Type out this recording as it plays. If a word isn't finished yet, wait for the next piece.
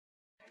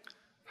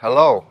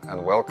Hello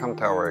and welcome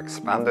to our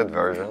expanded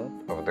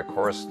version of the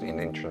course in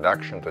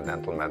Introduction to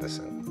Dental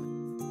Medicine.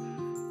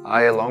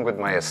 I, along with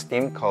my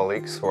esteemed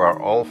colleagues who are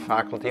all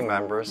faculty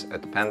members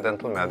at Penn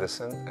Dental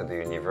Medicine at the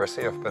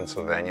University of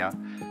Pennsylvania,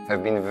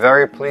 have been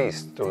very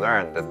pleased to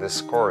learn that this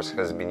course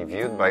has been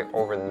viewed by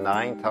over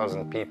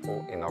 9,000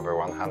 people in over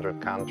 100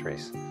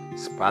 countries,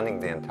 spanning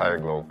the entire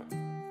globe.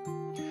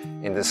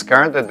 In this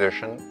current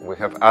edition, we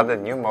have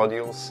added new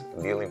modules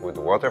dealing with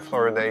water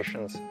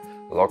fluoridations,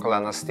 local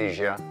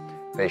anesthesia,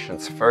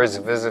 patient's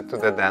first visit to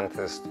the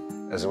dentist,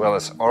 as well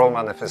as oral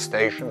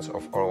manifestations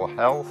of oral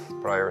health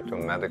prior to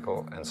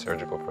medical and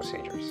surgical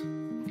procedures.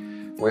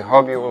 We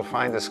hope you will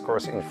find this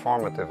course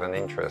informative and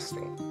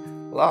interesting.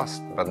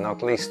 Last but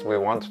not least, we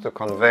want to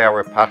convey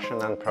our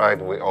passion and pride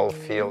we all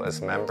feel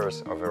as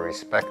members of a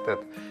respected,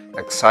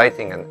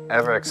 exciting and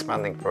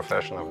ever-expanding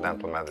profession of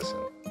dental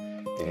medicine.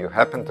 If you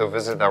happen to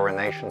visit our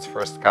nation's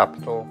first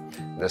capital,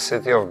 the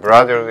city of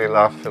brotherly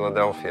love,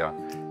 Philadelphia,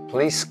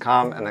 please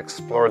come and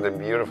explore the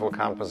beautiful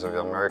campus of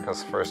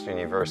America's first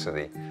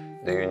university,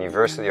 the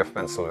University of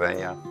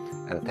Pennsylvania,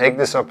 and take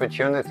this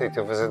opportunity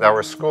to visit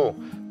our school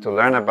to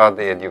learn about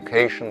the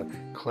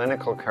education,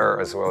 clinical care,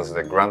 as well as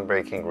the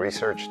groundbreaking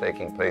research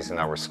taking place in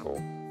our school.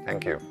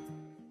 Thank you.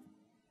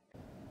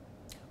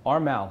 Our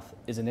mouth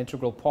is an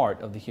integral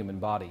part of the human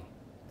body.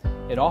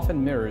 It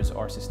often mirrors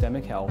our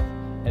systemic health,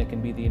 and it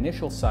can be the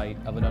initial site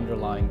of an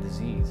underlying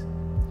disease.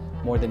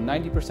 More than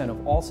 90%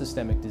 of all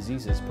systemic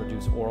diseases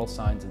produce oral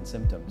signs and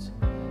symptoms.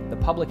 The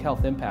public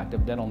health impact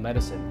of dental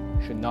medicine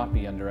should not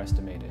be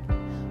underestimated.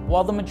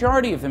 While the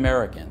majority of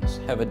Americans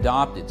have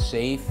adopted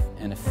safe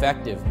and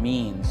effective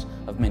means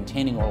of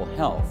maintaining oral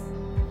health,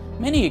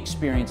 many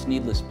experience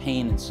needless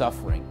pain and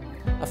suffering,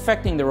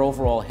 affecting their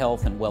overall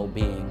health and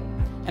well-being,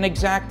 and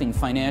exacting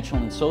financial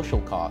and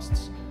social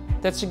costs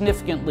that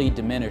significantly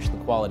diminish the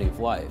quality of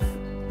life.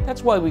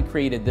 That's why we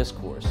created this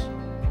course,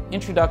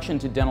 Introduction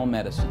to Dental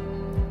Medicine,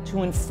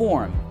 to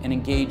inform and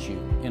engage you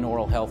in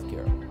oral health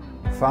care.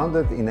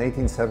 Founded in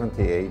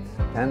 1878,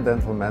 Penn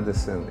Dental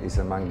Medicine is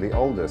among the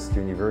oldest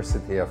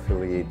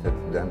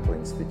university-affiliated dental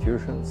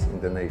institutions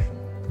in the nation,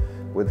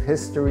 with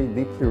history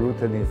deeply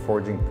rooted in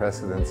forging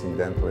precedents in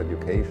dental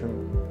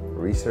education,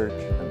 research,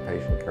 and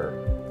patient care.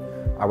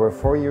 Our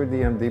four-year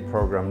DMD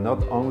program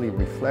not only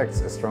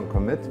reflects a strong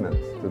commitment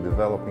to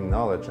developing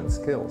knowledge and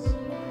skills,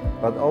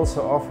 but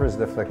also offers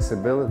the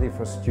flexibility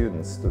for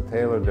students to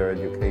tailor their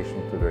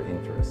education to their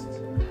interests.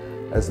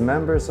 As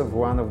members of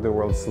one of the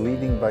world's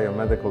leading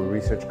biomedical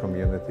research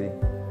community,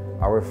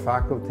 our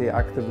faculty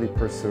actively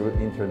pursue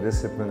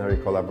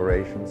interdisciplinary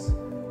collaborations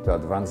to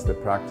advance the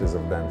practice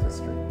of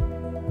dentistry.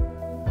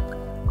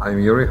 I'm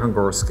Yuri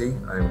Hongorski.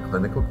 I'm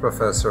Clinical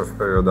Professor of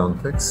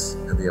Periodontics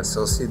and the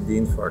Associate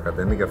Dean for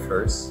Academic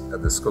Affairs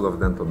at the School of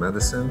Dental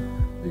Medicine,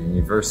 the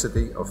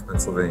University of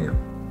Pennsylvania.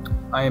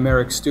 I am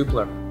Eric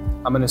Stupler.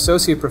 I'm an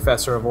Associate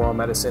Professor of Oral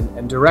Medicine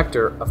and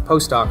Director of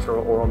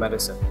Postdoctoral Oral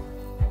Medicine.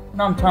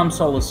 And I'm Tom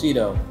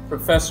Solicito,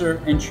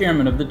 Professor and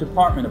Chairman of the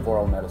Department of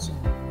Oral Medicine.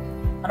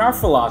 And our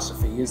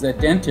philosophy is that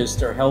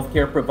dentists are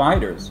healthcare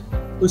providers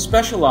who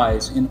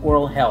specialize in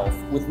oral health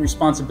with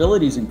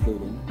responsibilities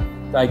including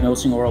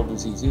diagnosing oral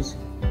diseases,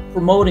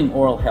 promoting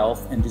oral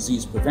health and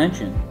disease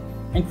prevention,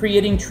 and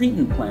creating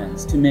treatment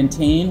plans to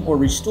maintain or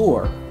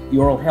restore the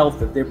oral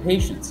health of their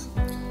patients.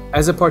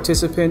 As a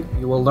participant,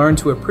 you will learn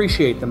to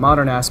appreciate the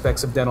modern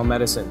aspects of dental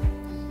medicine,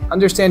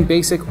 understand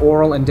basic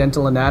oral and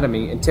dental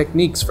anatomy and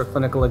techniques for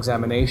clinical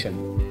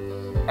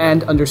examination,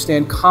 and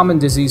understand common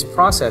disease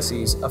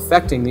processes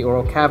affecting the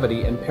oral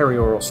cavity and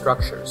perioral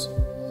structures.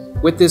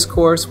 With this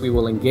course, we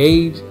will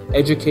engage,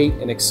 educate,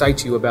 and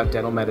excite you about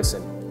dental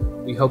medicine.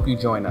 We hope you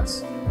join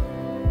us.